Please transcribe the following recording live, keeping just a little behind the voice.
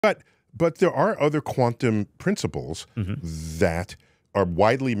But there are other quantum principles that are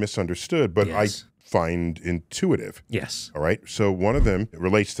widely misunderstood, but I find intuitive. Yes. All right. So one of them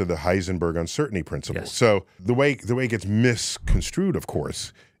relates to the Heisenberg Uncertainty Principle. So the way it gets misconstrued, of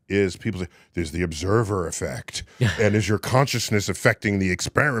course, is people say there's the observer effect, and is your consciousness affecting the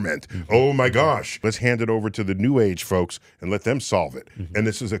experiment? Oh my gosh, let's hand it over to the New Age folks and let them solve it. And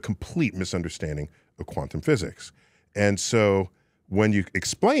this is a complete misunderstanding of quantum physics. And so when you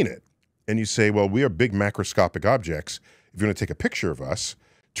explain it and you say, well, we are big macroscopic objects. If you're going to take a picture of us,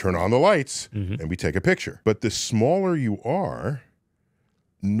 turn on the lights and we take a picture. But the smaller you are,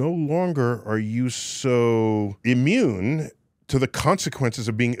 no longer are you so immune to the consequences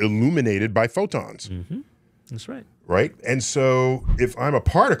of being illuminated by photons. That's right. Right? And so if I'm a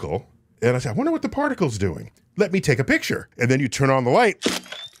particle and I say, I wonder what the particle's doing. Let me take a picture. And then you turn on the light,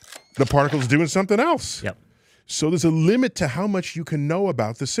 the particle's doing something else. Yep. So there's a limit to how much you can know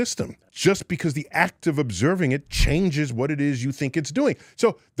about the system, just because the act of observing it changes what it is you think it's doing.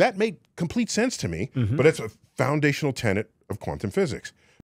 So that made complete sense to me, but it's a foundational tenet of quantum physics.